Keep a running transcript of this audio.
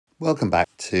Welcome back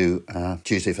to our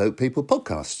Tuesday Folk People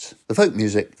podcasts, the folk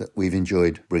music that we've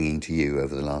enjoyed bringing to you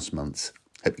over the last months.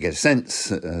 Hope you get a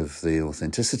sense of the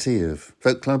authenticity of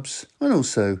folk clubs and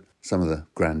also some of the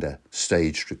grander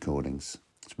staged recordings.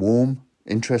 It's warm,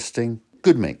 interesting,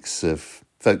 good mix of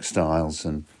folk styles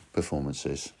and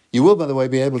performances. You will, by the way,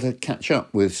 be able to catch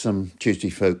up with some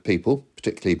Tuesday Folk People,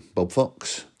 particularly Bob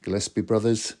Fox, Gillespie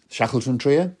Brothers, Shackleton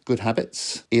Trio, Good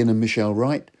Habits, Ian and Michelle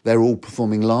Wright. They're all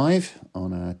performing live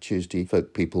on our Tuesday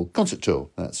Folk People concert tour.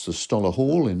 That's the Stoller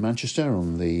Hall in Manchester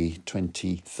on the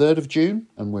 23rd of June,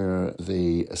 and we're at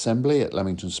the Assembly at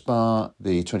Leamington Spa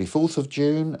the 24th of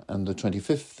June and the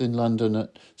 25th in London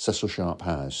at Cecil Sharp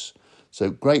House. So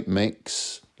great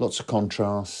mix, lots of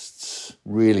contrasts,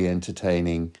 really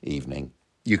entertaining evening.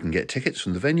 You can get tickets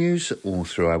from the venues or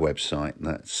through our website.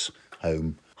 That's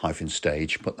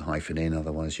home-stage, put the hyphen in,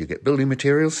 otherwise you get building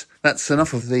materials. That's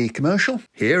enough of the commercial.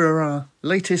 Here are our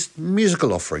latest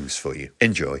musical offerings for you.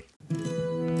 Enjoy.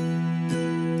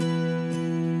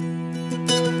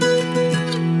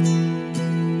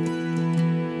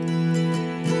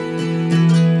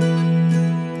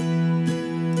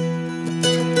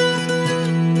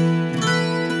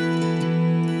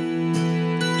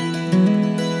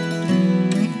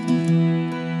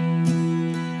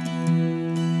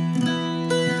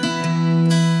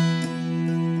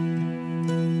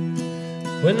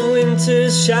 When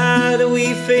winter's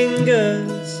shadowy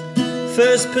fingers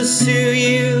first pursue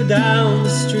you down the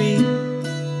street,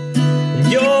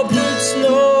 and your boots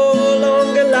no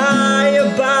longer lie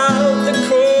about the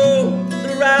cold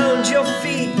around your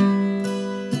feet,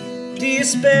 do you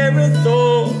spare a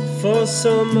thought for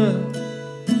summer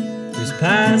whose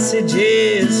passage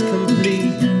is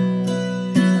complete,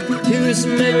 whose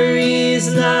memories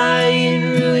lie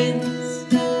in ruins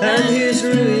and whose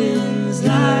ruins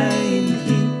lie in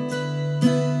heat?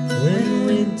 When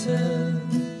winter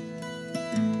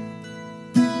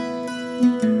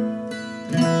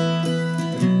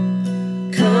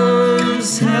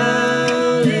comes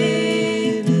howling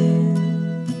in,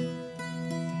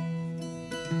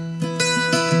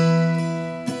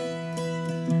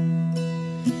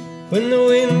 when the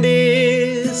wind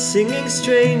is singing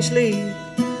strangely,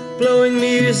 blowing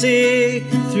music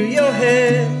through your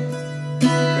hair,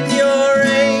 and your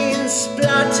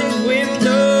rain-splattered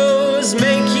windows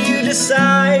make you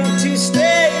decide to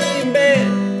stay in bed,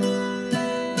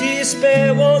 do you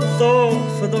spare one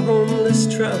thought for the homeless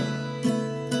tramp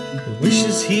who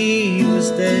wishes he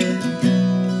was dead?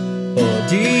 Or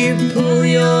do you pull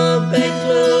your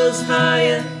bedclothes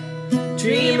higher,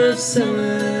 dream of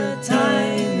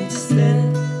summertime instead?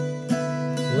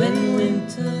 When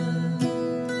winter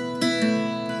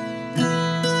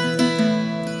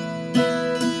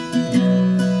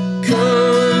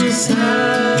comes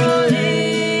howling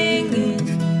in,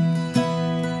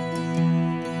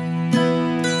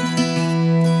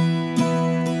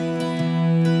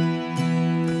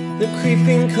 the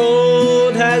creeping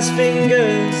cold has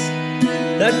fingers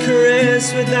that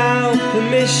caress without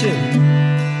permission,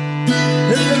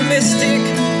 and the mystic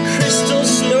crystal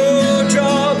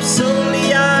snowdrops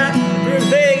only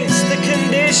aggravates the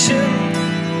condition.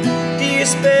 Do you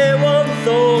spare one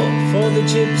thought for the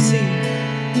gypsy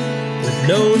with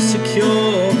no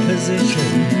secure position,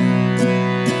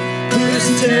 who's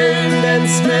turned and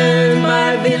spurned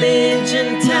by village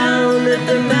and town at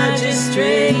the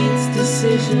magistrate's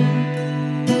decision?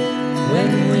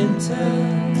 When winter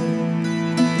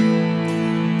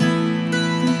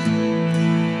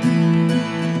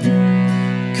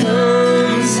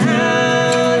comes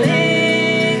howling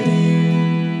in,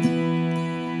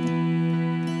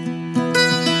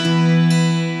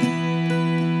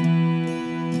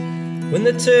 when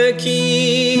the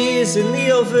turkey's in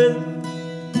the oven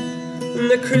and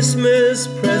the Christmas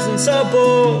presents are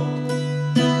bought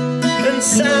and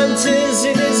Santa's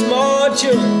in his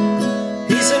module,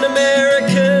 he's an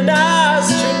American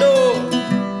astronaut,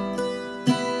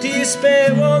 do you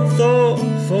spare one thought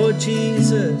for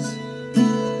Jesus,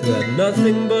 who had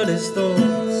nothing but his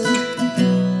thoughts,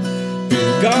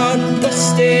 who got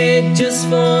busted just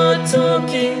for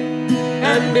talking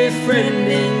and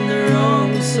befriending the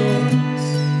wrong sorts?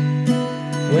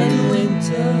 When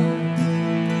winter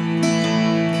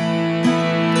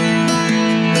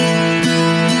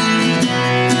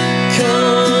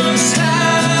comes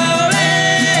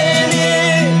howling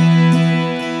in,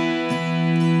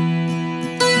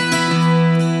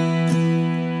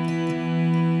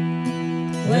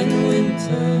 when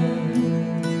winter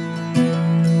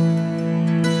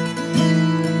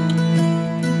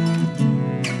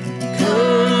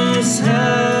comes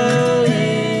howling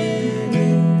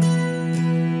in,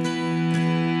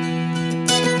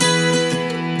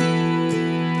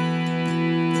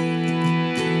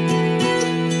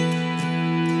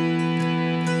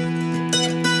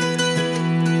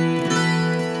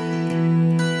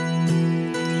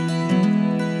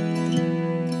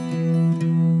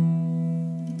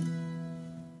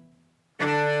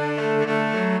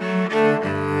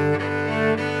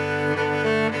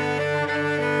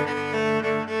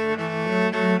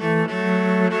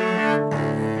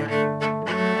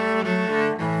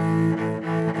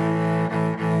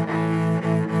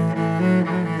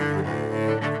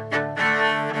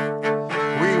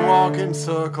 walk in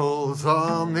circles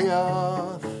on the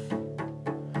earth,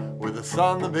 with the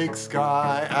sun, the big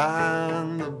sky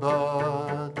and the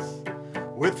birds.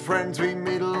 With friends we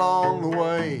meet along the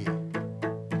way.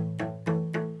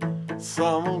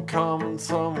 Some will come and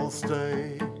some will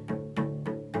stay.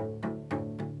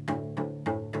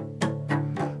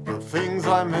 The things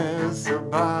I miss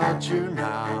about you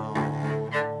now,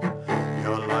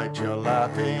 your light, your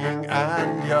laughing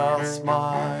and your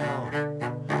smile.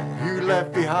 You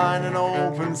left behind an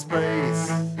open space,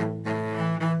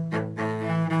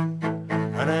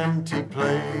 an empty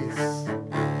place.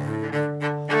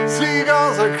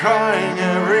 Seagulls are crying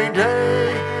every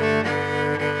day.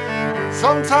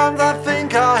 Sometimes I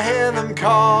think I hear them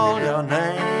call your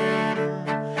name,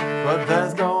 but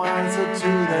there's no answer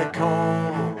to their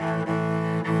call.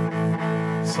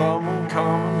 Some will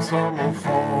come and some will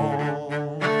fall.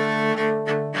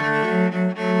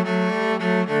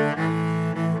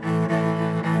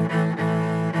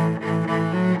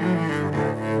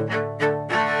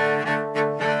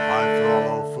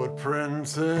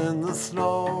 In the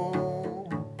snow,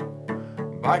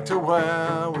 back to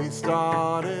where we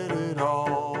started it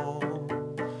all.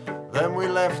 Then we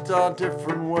left our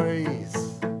different ways.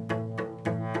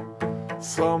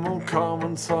 Some will come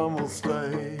and some will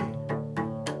stay.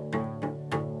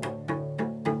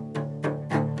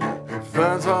 If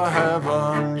there's a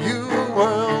heaven, you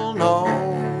will know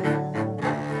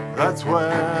that's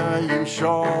where you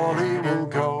surely will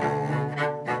go.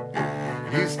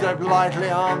 You stepped lightly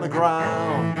on the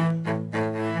ground,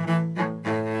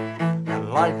 and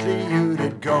lightly you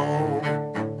did go.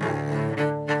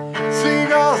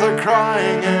 Seagulls are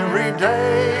crying every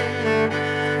day.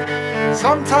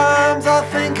 Sometimes I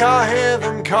think I hear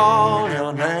them call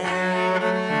your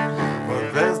name,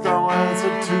 but there's no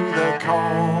answer to their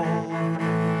call.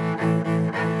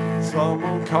 Some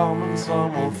will come and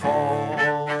some will fall.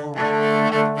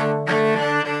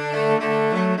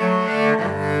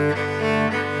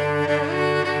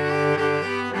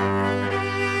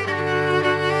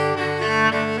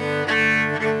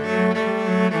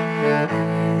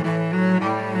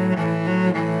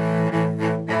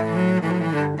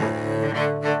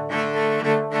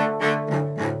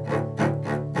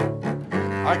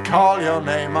 Call your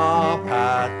name up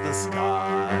at the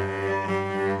sky.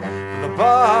 The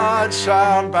birds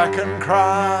shout back and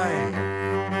cry.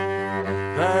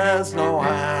 There's no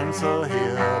answer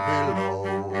here below.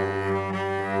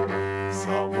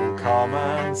 Some will come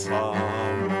and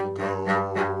some will go.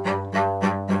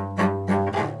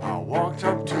 I walked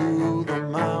up to the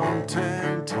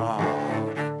mountain top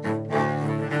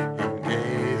and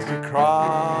gazed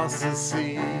across the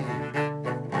sea,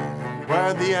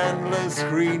 where the endless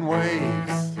green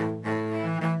waves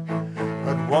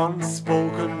had once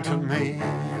spoken to me.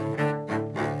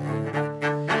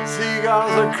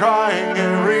 Seagulls are crying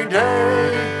every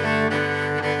day.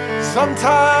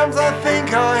 Sometimes I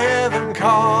think I hear them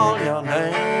call your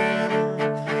name,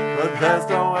 but there's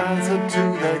no answer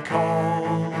to their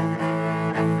call.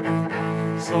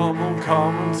 Some will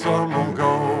come and some will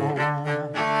go.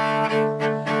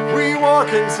 We walk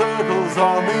in circles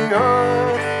on the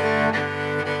earth,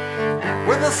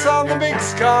 with the sun, the big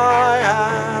sky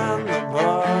and the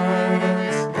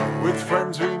birds. With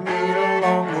friends we meet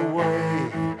along the way.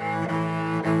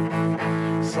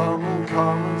 Some will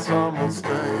come and some will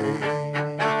stay.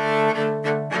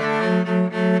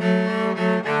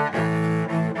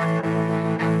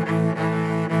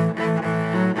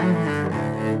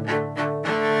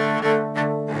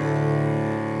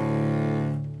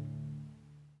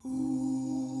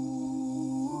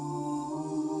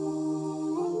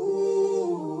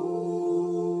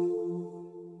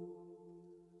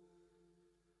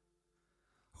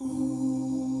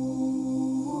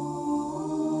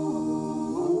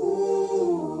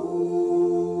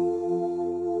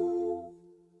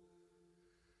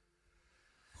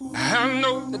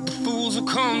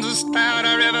 Come to start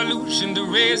our revolution, to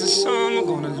raise the sun. We're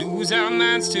gonna lose our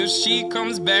minds till she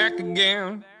comes back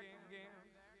again.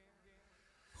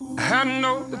 I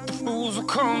know that the fools will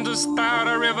come to start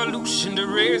our revolution, to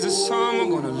raise the sun. We're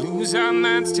gonna lose our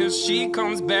minds till she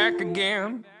comes back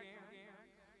again.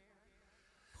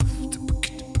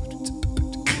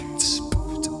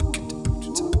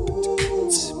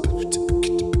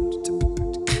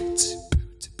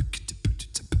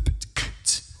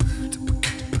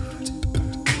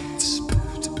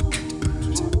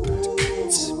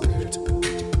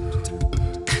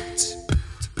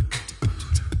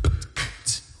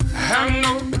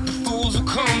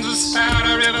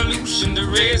 To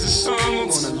raise the sun, we're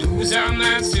gonna lose our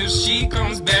minds till she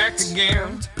comes back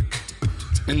again,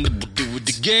 and we'll do it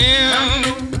again. I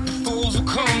know the fools fools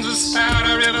will come to start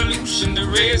a revolution to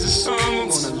raise the sun.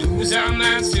 We're gonna lose our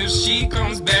minds till she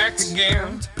comes back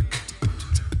again.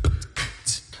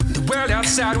 The world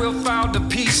outside will fall to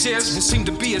pieces. We seem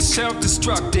to be a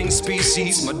self-destructing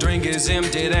species. My drink is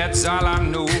empty, that's all I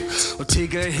know. We'll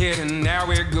take a hit and now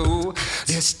we go.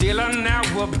 There's still an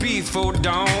hour before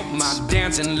dawn. My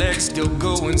dancing legs still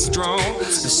going strong.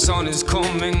 The sun is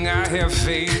coming, I have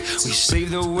faith. We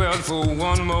save the world for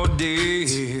one more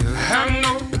day. I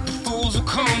know that the fools will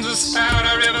come to start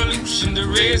a revolution to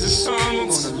raise the sun. We're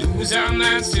gonna lose our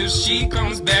minds till she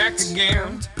comes back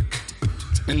again.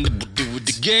 And we'll do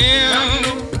it again. I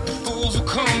know that the fools will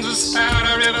come to start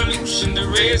a revolution to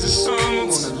raise the sun. We're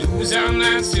gonna lose our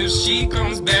minds till she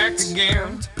comes back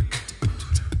again.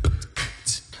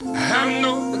 I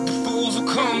know that the fools will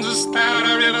come to start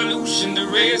a revolution to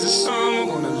raise the sun.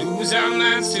 We're gonna lose our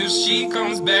minds till she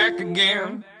comes back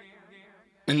again.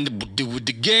 And we'll do it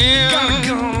again. Got a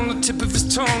gun on the tip of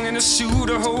his tongue and a shoot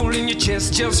a hole in your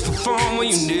chest just for fun. Well,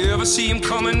 you never see him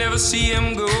come and never see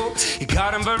him go. You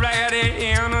got him variety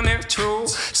in on that troll.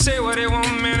 Say what they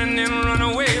want, man, and then run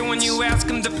away. When you ask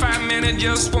him to fight, man, it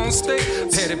just won't stay.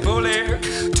 Petty bully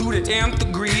to the nth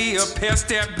degree. A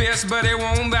pest at best, but it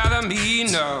won't bother me,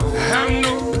 no. I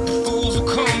know that the fools will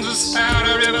come to start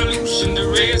a revolution to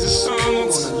raise the sun.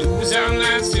 We're gonna lose our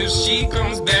minds till she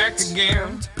comes back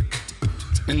again.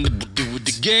 And we'll do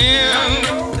it again. I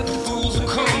know that the fools will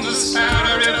come to start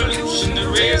a revolution to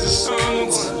raise the sun.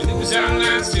 We're gonna lose our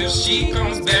minds till she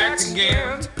comes back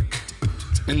again.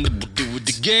 And we'll do it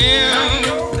again. I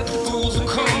know that the fools will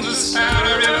come to start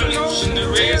a revolution to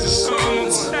raise the sun.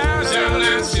 We're gonna lose our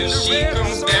minds till she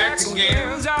comes back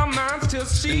again. And we'll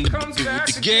do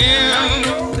it again. I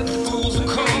know that the fools will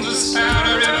come to start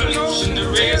a revolution to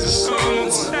raise the sun.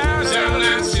 We're gonna lose our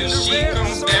minds till she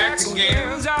comes back again.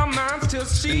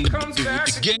 She comes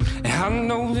back again. I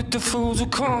know that the fools are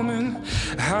coming.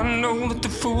 I know that the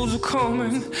fools are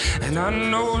coming. And I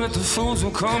know that the fools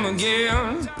will come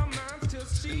again.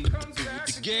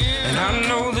 And I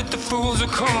know that the fools are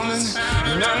coming.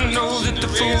 And I know that the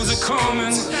fools are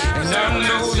coming. And I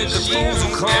know that the fools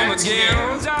will come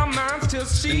again. Till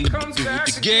she comes back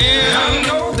again. I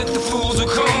know that the fools will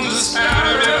come to start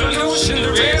a revolution to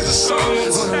raise the sun.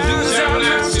 Gonna lose our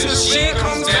minds till she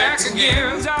comes back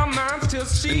again. Till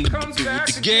she comes back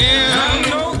again. I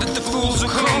know that the fools will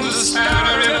come to start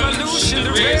a revolution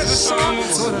to raise the sun.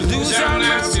 Gonna lose our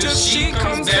minds till she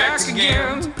comes back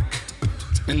again.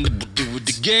 And we'll do it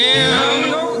again. I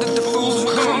know that the fools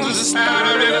will come to start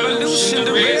a revolution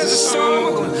to raise the sun.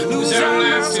 We're gonna lose our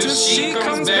minds till she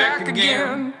comes back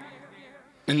again.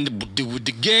 And we'll do it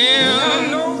again. I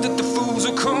know that the fools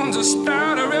will come to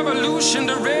start a revolution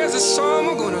to raise the sun.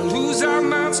 We're gonna lose our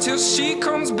minds till she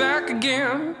comes back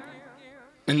again.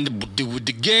 And we'll do it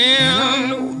again. I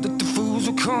know that the fools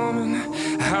are coming.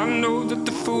 I know that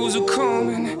the fools are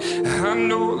coming. I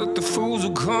know that the fools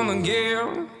will come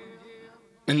again.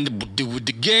 And we'll do it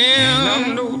again. I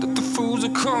know that the fools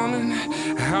are coming.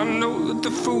 I know that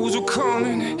the fools are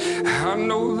coming. I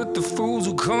know that the fools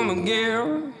will come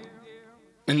again.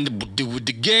 And we'll do it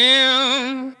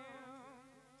again.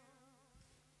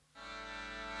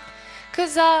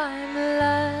 'Cause I'm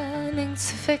learning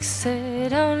to fix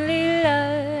it. Only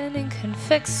learning can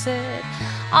fix it.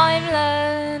 I'm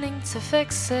learning to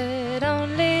fix it.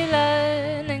 Only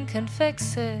learning can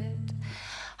fix it.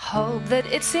 Hope that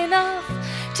it's enough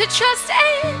to trust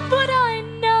in what I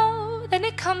know. Then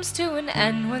it comes to an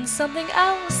end when something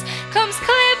else comes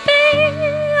clipping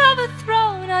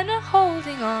overthrown. I'm not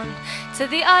holding on to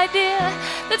the idea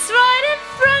that's right in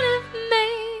front of me.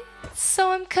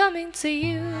 So I'm coming to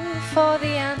you for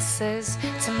the answers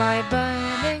to my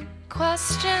burning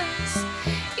questions.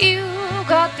 You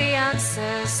got the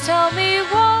answers, tell me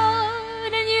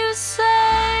what, and you say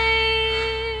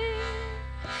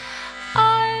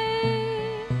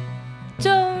I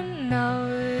don't know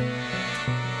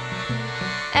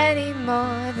any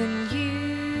more than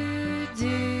you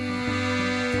do.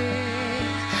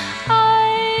 I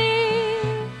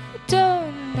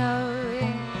don't know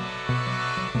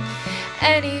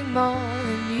any more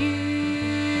than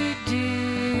you do.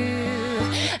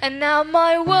 And now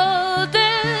my world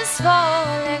is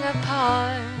falling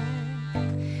apart.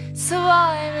 So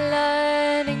I'm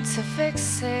learning to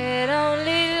fix it.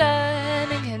 Only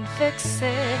learning can fix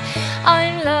it.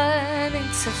 I'm learning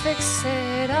to fix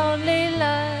it. Only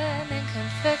learning can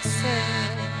fix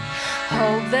it.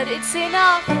 Hope that it's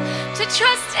enough to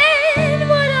trust in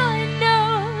what I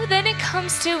know. Then it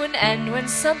comes to an end when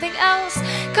something else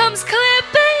comes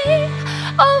clipping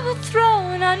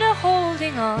overthrown. I'm not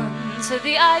holding on to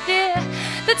the idea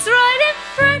that's right in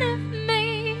front of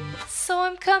me. So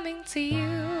I'm coming to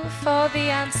you for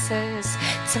the answers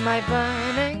to my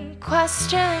burning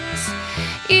questions.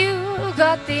 You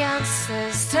got the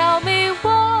answers, tell me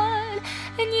what,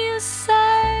 and you say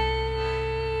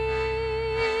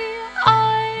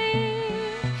I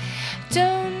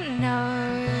don't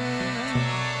know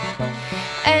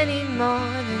any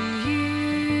more than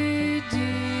you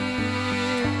do.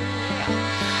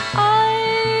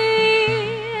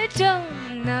 I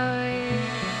don't know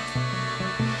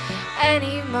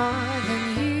any more than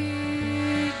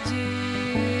you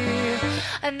do.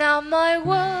 And now my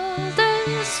world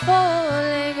is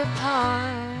falling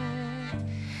apart,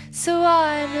 so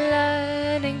I'm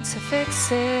learning to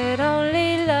fix it,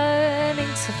 only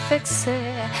learning to fix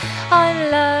it.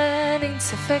 I'm learning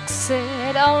to fix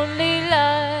it, only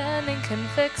learning can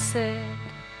fix it.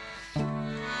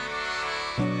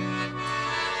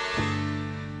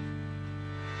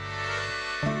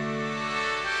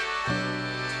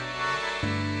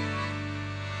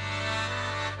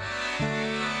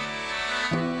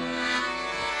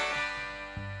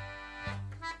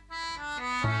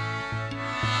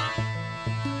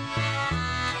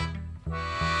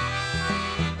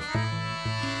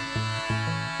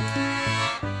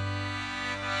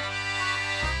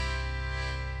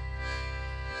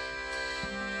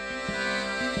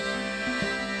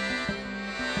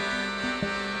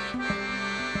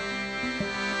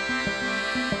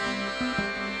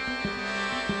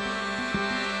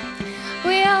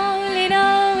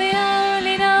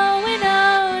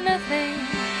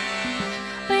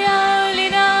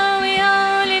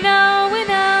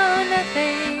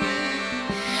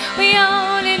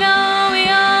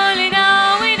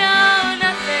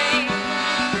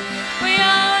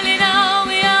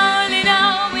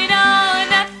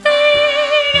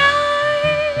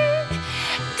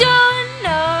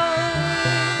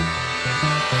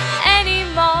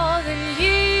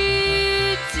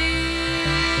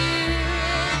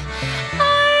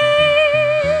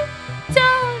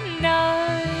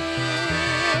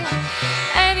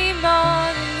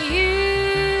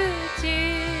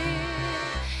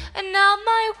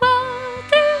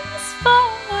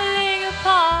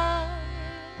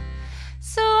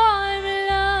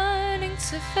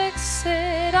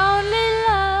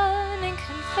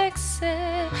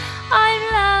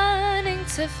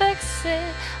 To fix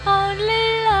it, only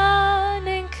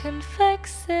learning can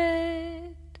fix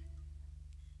it.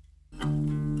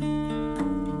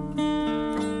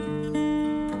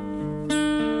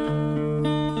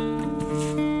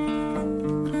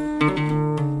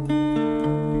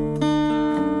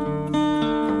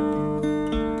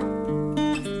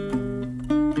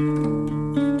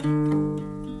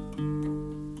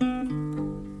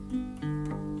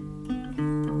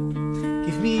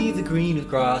 Give me the green of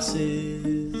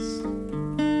grasses,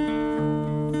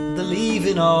 the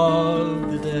leaving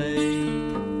of the day,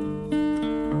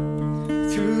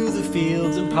 through the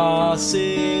fields and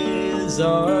passes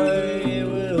I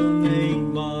will make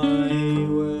my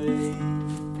way.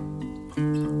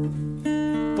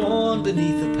 Born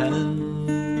beneath a pennant,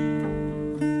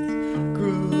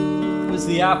 grew as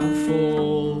the apple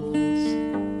falls,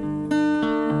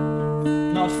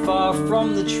 not far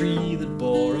from the tree that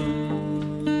bore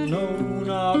him, no,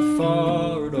 not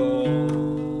far at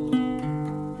all.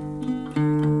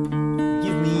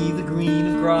 Give me the green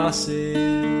of grasses,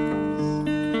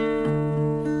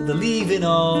 the leaving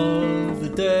of the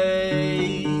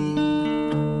day,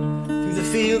 through the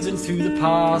fields and through the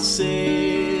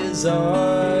passes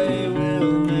I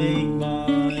will make my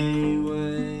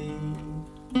way.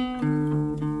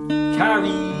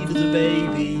 Carried as a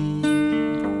baby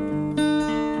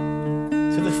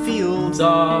to the fields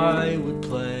I would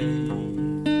play,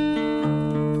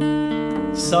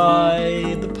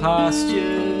 side the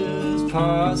pastures,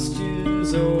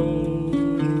 pastures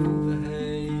over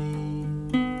hay.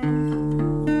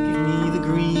 Give me the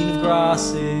green of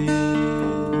grasses,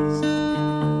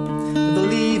 the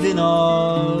leaving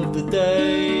of the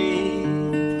day,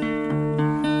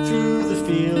 through the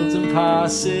fields and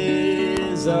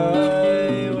passes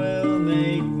I will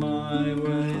make my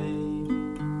way.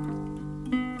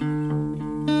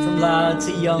 From lad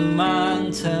to young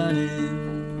man turning,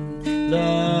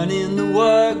 learning the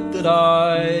work that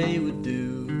I would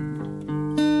do.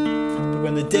 But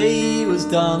when the day was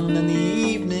done and the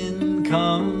evening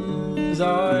comes,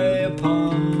 I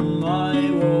upon my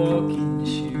walking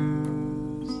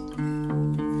shoes.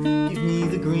 Give me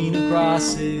the green of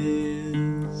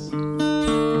grasses,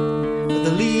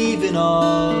 the leaving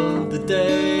of the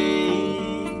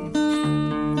day,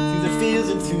 through the fields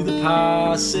and through the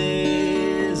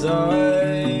passes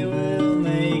I will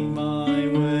make my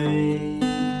way.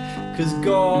 'Cause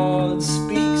God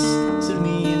speaks to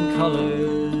me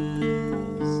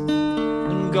colours,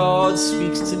 when God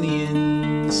speaks to me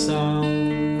in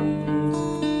sound.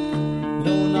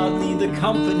 No, not need the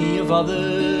company of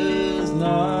others,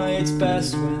 no, it's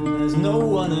best when there's no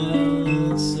one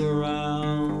else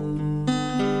around.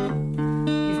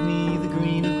 Give me the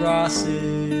green of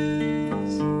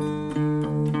grasses,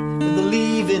 and the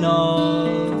leaving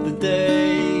of the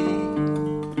day,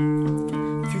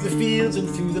 through the fields and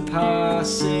through the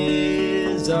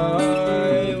passes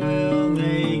I will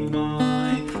make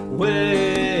my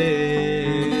way.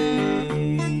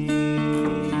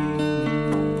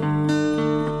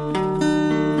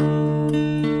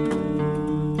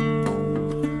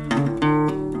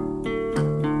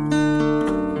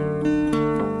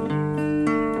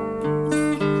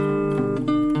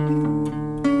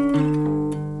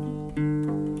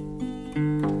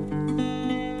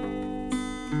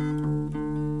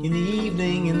 In the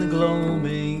evening, in the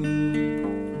gloaming,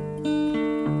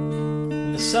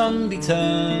 when the sun be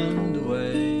turned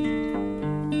away,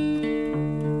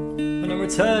 when I'm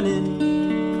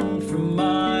returning from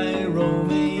my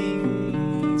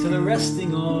roaming to the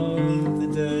resting of the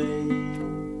day,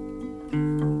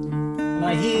 and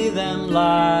I hear them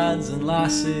lads and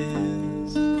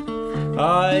lasses,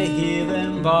 I hear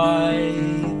them by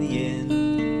the inn,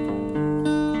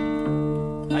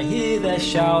 I hear their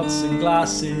shouts and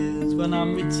glasses when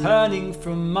I'm returning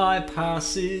from my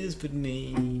passes. But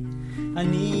me, I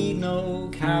need no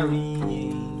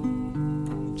carrying,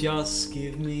 just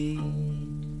give me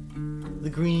the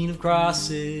green of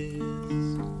grasses,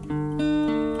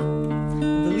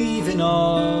 the leaving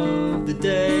of the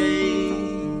day,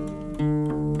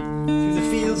 through the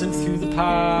fields and through the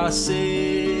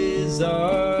passes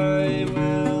I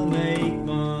will make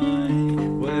my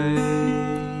way.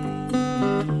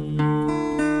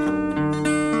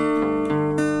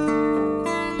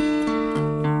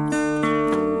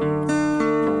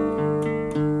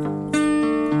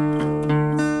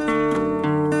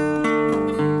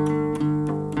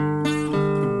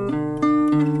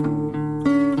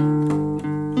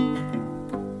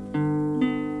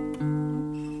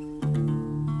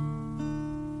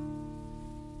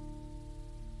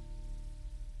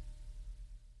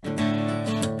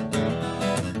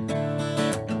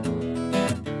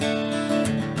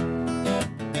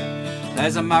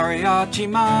 There's a mariachi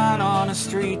man on a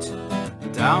street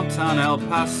in downtown El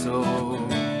Paso,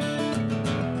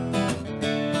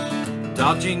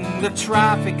 dodging the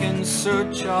traffic in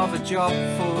search of a job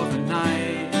for the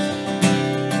night,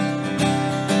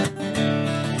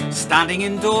 standing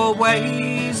in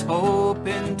doorways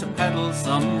hoping to peddle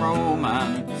some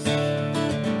romance,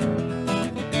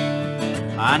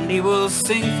 and he will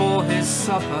sing for his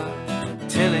supper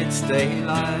till it's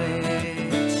daylight.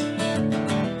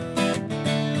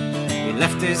 He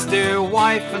left his dear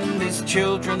wife and his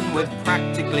children with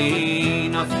practically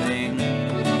nothing,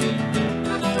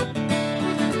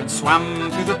 and swam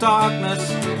through the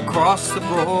darkness across the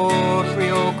broad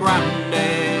Rio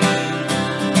Grande.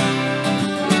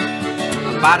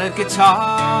 A battered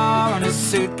guitar and his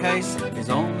suitcase, his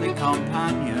only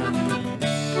companions.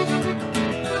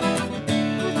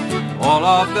 All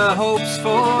of the hopes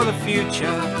for the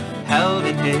future held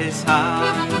in his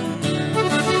hand.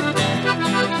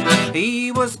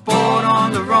 He was born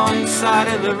on the wrong side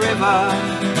of the river,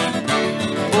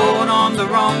 born on the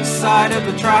wrong side of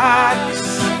the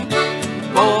tracks,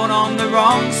 born on the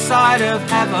wrong side of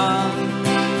heaven,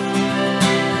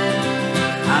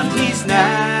 and he's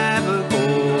never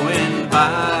going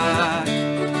back.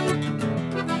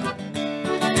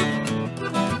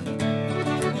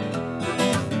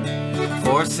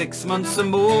 For 6 months or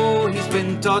more he's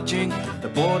been dodging the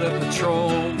border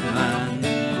patrolman,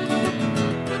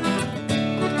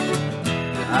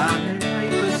 and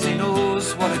because he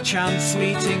knows what a chance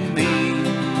meeting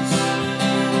means.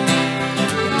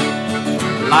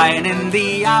 Lying in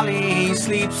the alley he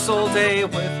sleeps all day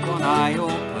with one eye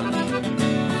open.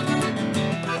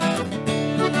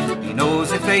 He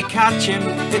knows if they catch him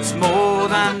it's more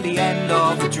than the end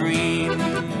of a dream.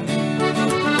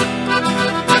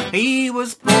 He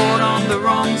was born on the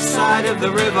wrong side of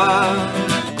the river,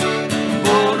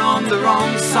 born on the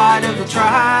wrong side of the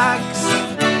tracks,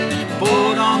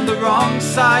 born on the wrong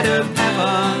side of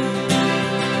heaven,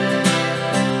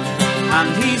 and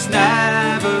he's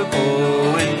never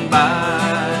going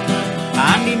back.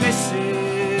 And he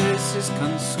misses his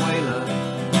Consuela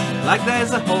like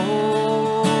there's a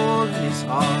hole in his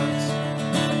heart.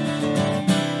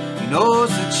 He knows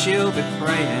that she'll be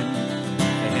praying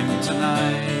for him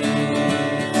tonight.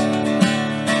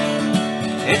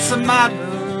 It's a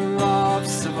matter of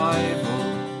survival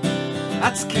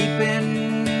that's keeping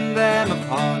them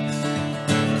apart.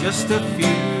 just a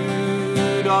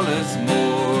few dollars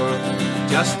more,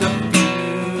 just a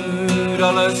few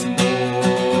dollars more.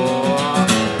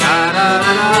 Da, da,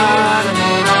 da, da,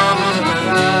 da,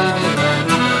 da, da.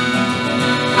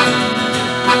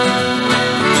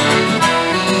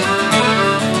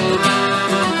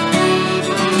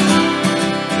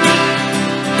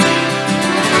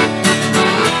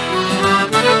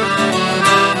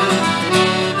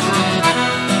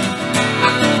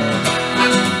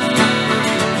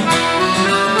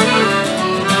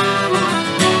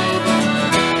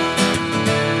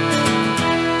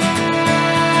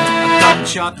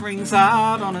 Shot rings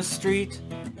out on a street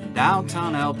in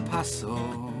downtown El Paso.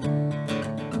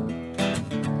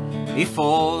 He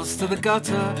falls to the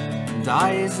gutter and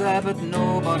dies there, but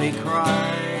nobody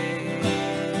cries.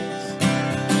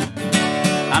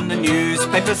 And the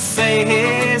newspapers say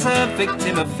he's a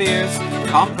victim of fierce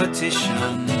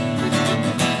competition.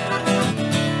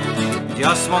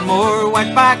 Just one more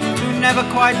wetback who never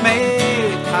quite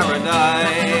made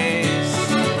paradise.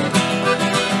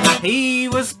 He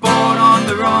was born on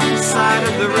the wrong side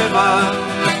of the river,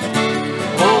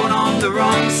 born on the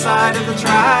wrong side of the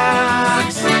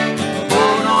tracks,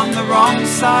 born on the wrong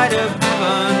side of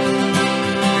heaven,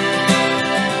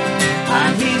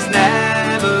 and he's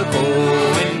never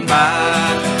going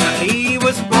back. He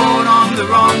was born on the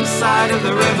wrong side of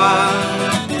the river,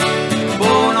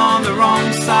 born on the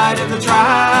wrong side of the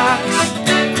tracks,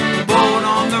 born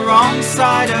on the wrong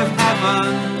side of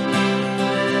heaven,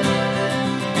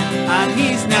 and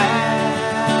he's never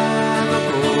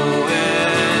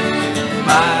going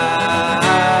back.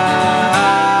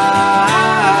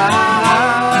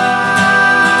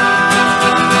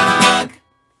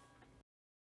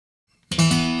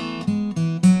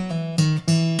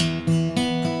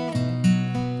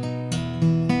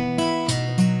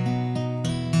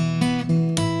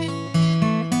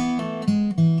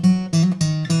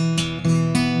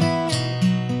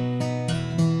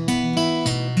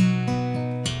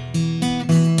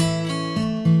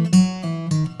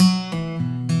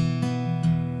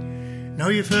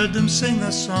 You've heard them sing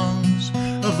their songs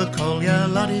of the Collier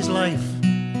laddie's life.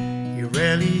 You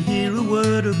rarely hear a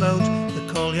word about the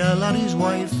Collier laddie's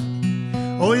wife.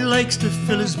 Oh, he likes to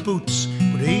fill his boots,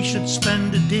 but he should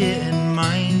spend a day in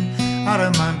mine. Had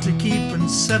a man to keep and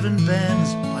 7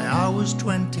 bairns by I was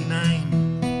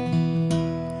 29.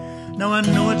 Now I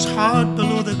know it's hard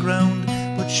below the ground,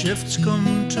 but shifts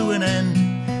come to an end.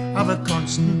 I've a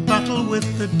constant battle with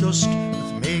the dust,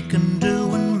 with make and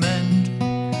do and mend.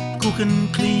 Cooking,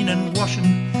 cleaning,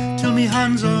 washing, till me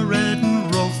hands are red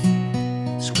and rough.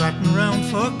 Scratting round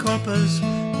for coppers,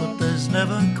 but there's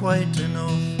never quite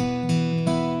enough.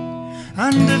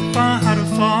 And if I had a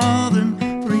farthing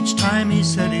for each time he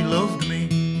said he loved me,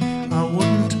 I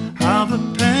wouldn't have a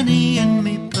penny in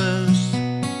me purse.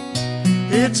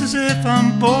 It's as if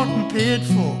I'm bought and paid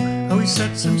for, how he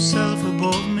sets himself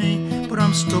above me, but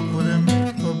I'm stuck with him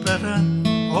for better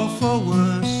or for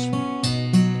worse.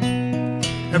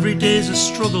 Every day's a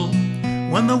struggle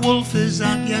when the wolf is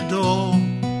at your door.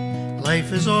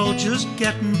 Life is all just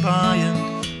getting by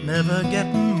and never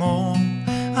getting more.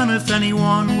 And if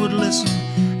anyone would listen,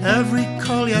 every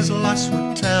collier's lass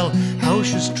would tell how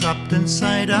she's trapped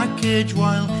inside a cage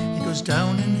while he goes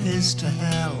down in his to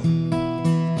hell.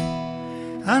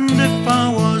 And if I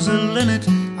was a linnet,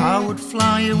 I would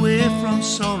fly away from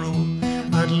sorrow.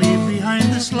 I'd leave behind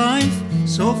this life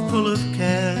so full of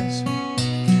cares.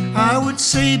 I would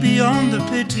say beyond the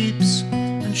pit heaps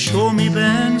and show me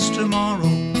bairns tomorrow.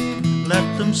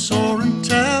 Let them soar and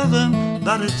tell them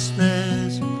that it's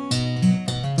theirs.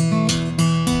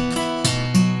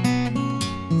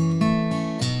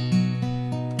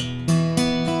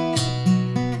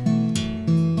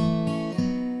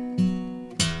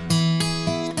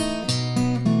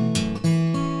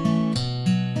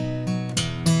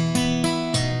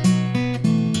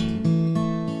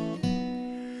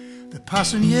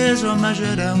 Passing years are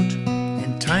measured out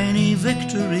in tiny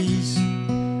victories.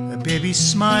 A baby's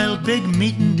smile, big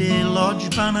meeting day,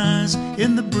 lodge banners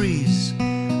in the breeze.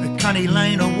 A canny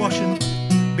line of washing,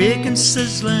 bacon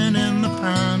sizzling in the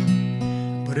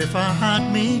pan. But if I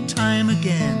had me time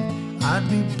again, I'd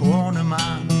be born a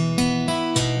man.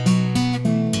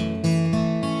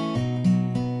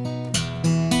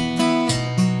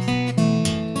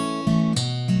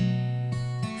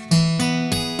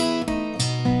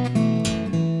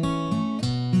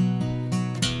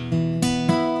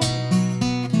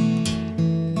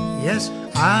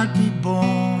 I'd be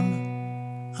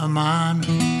born a man.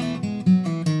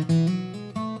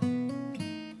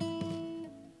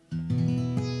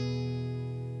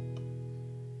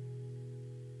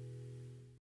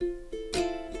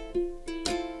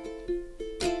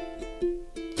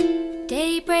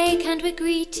 break and we're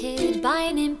greeted by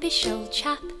an impish old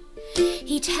chap.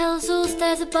 He tells us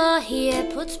there's a bar here,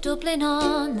 puts Dublin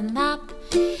on the map.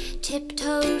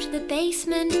 Tiptoe to the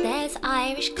basement, there's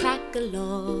Irish crack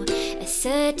galore. A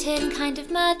certain kind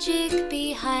of magic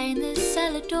behind the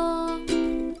cellar door.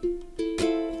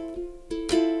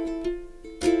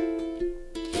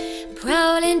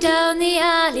 Prowling down the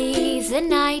alleys, the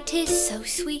night is so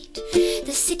sweet.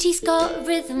 The city's got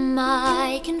rhythm,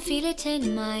 I can feel it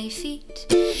in my feet.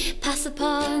 Pass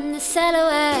upon the cellar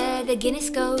where the Guinness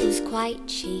goes quite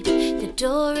cheap. The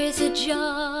door is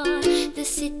ajar, the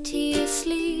city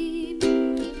asleep.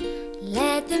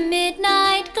 Let the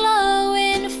midnight glow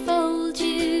enfold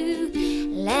you.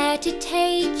 Let it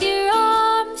take your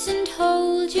arms and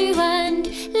hold you, and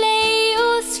lay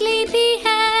your sleepy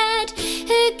head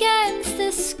against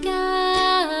the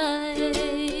sky.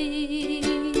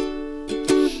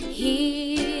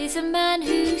 He's a man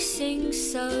who sings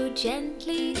so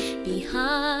gently.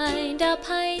 Behind our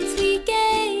pines we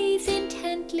gaze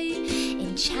intently,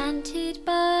 enchanted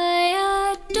by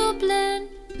a Dublin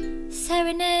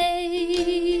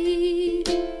serenade.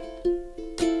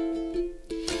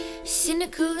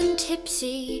 Cynical and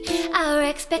tipsy, our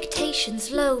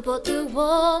expectations low, but the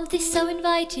warmth is so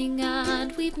inviting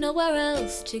and we've nowhere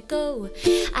else to go.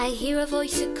 I hear a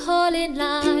voice a-calling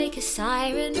like a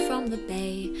siren from the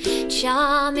bay,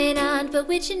 charming and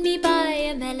bewitching me by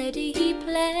a melody he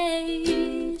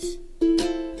plays.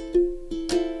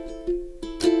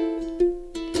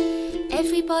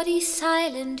 Everybody's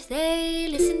silent, they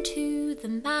listen to the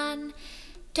man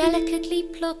delicately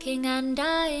plucking, and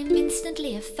I'm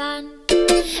instantly a fan.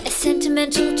 A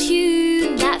sentimental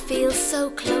tune that feels so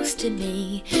close to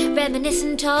me,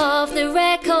 reminiscent of the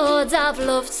records I've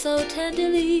loved so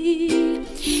tenderly.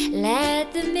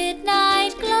 Let the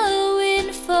midnight glow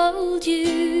enfold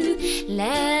you.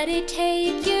 Let it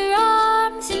take your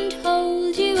arms and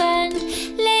hold you, and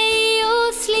lay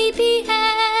your sleepy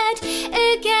head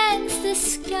against the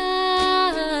sky.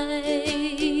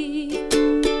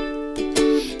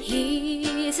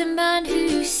 He's a man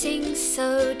who sings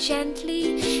so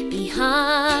gently.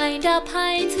 Behind our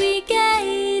pines we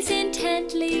gaze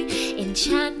intently,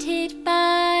 enchanted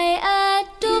by a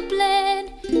Dublin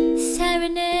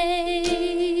serenade.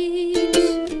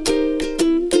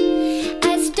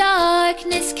 As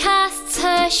darkness casts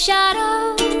her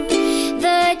shadow,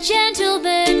 the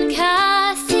gentleman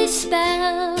casts his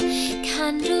spell.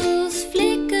 Candles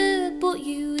flicker, but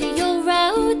you're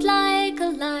out like a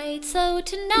light. So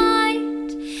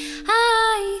tonight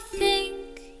I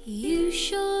think you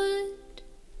should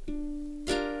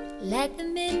let the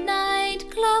midnight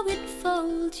glow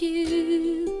enfold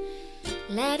you.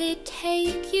 Let it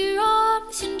take your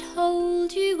arms and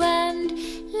hold you, and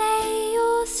lay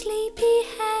your sleepy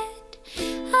head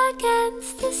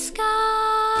against the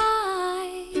sky.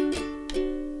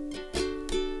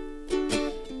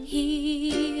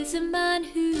 He's a man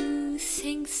who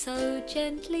sings so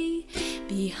gently.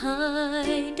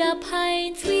 Behind our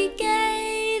pines we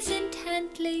gaze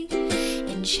intently,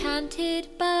 enchanted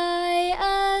by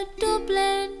a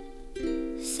Dublin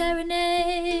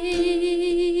serenade.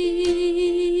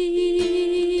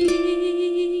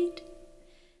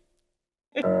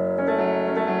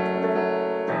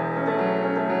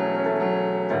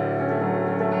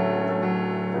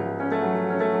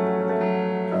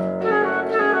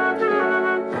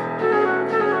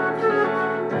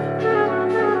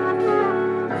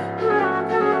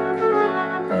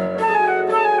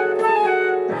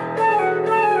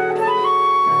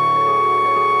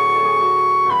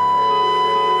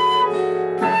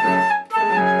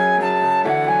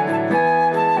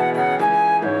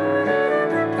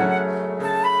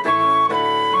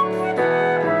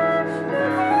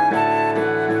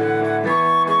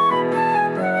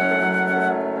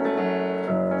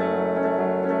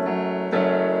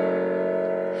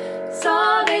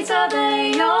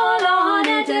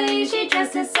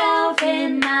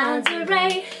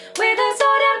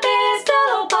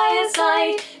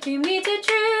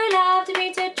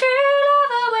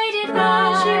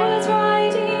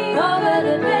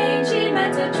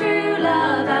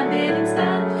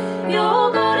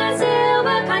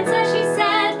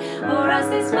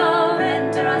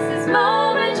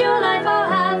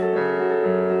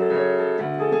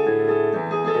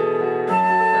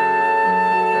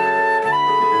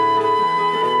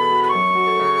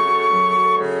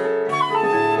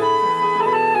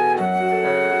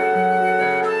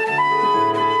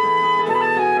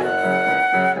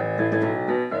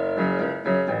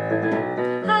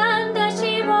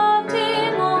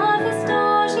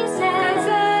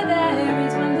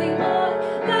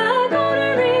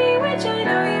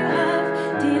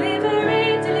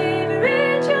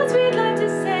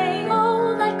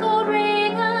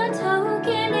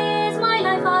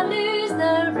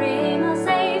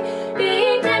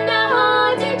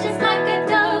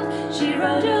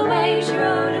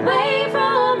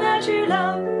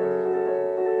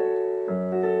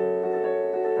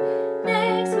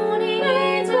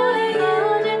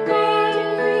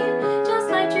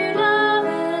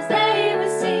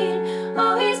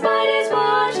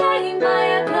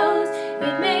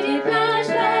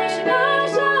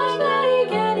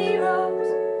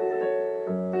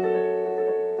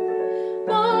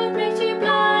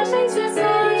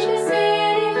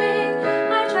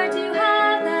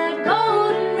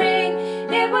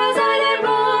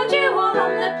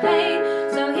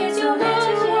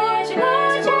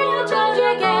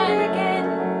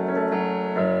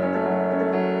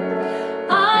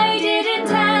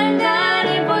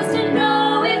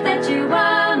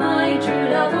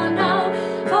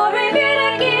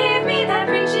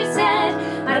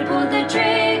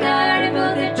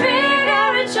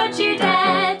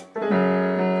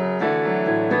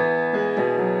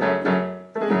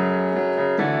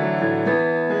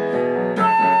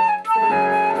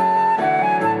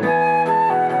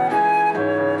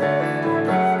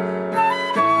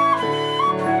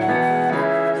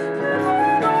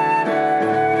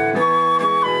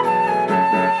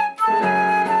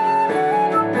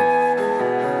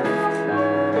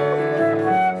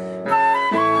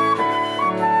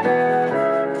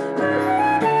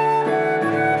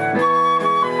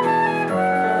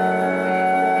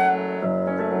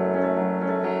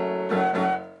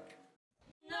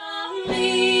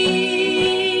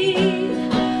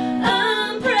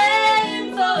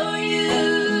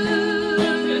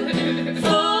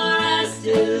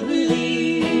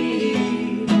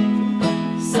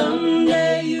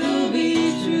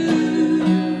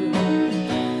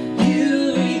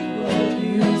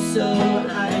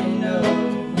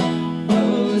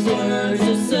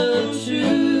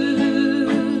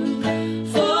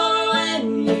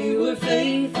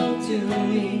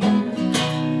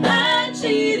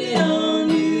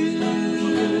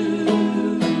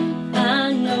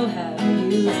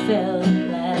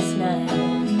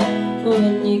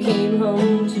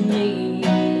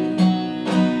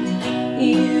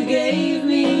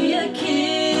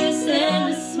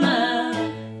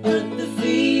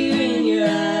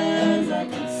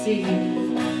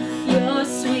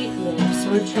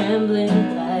 trembling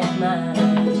black mind.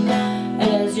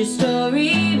 As your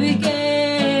story began,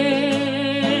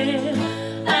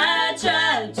 I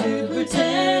tried to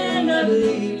pretend I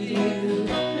believed you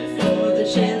for the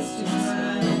chance to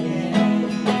smile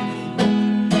again.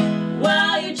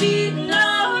 While you're cheating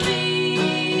on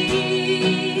me,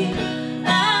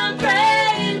 I'm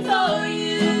praying for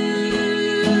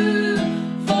you,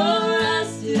 for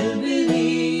us to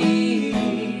believe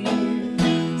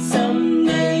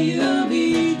someday you'll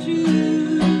be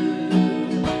true.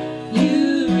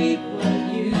 You reap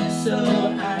what you sow,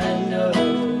 I know.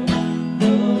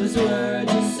 Those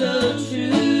words are so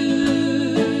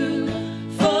true.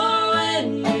 For when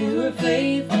you were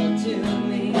faithful to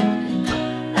me,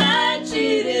 I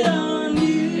cheated on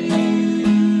you.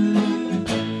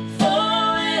 For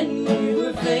when you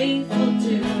were faithful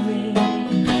to me,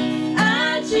 I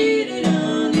cheated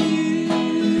on you.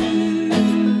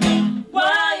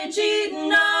 While you're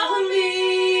cheating on me,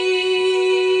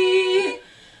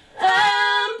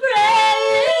 I'm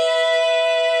praying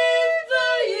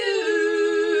for you.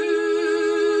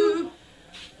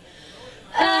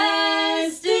 I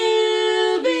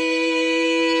still believe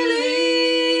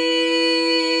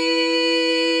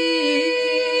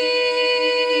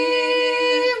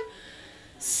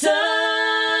someday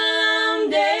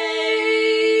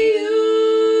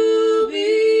you'll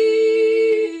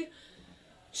be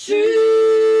true.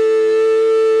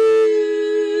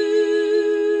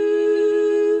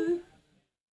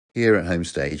 Here at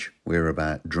Homestage, we're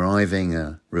about driving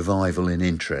a revival in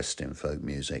interest in folk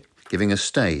music, giving a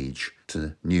stage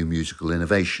to new musical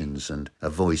innovations and a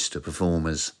voice to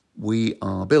performers. We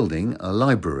are building a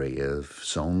library of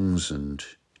songs and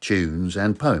tunes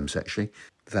and poems, actually,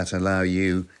 that allow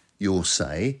you your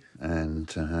say and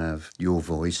to have your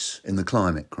voice in the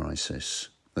climate crisis.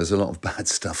 There's a lot of bad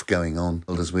stuff going on,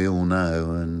 as we all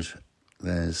know, and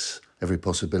there's every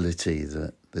possibility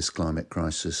that this climate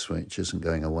crisis, which isn't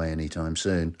going away anytime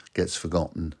soon, gets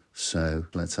forgotten. So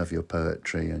let's have your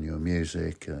poetry and your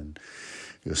music and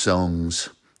your songs,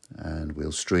 and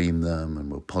we'll stream them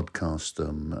and we'll podcast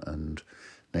them, and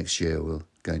next year we're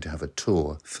going to have a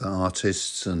tour for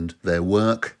artists and their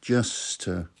work, just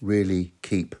to really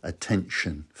keep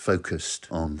attention focused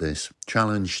on this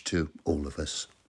challenge to all of us.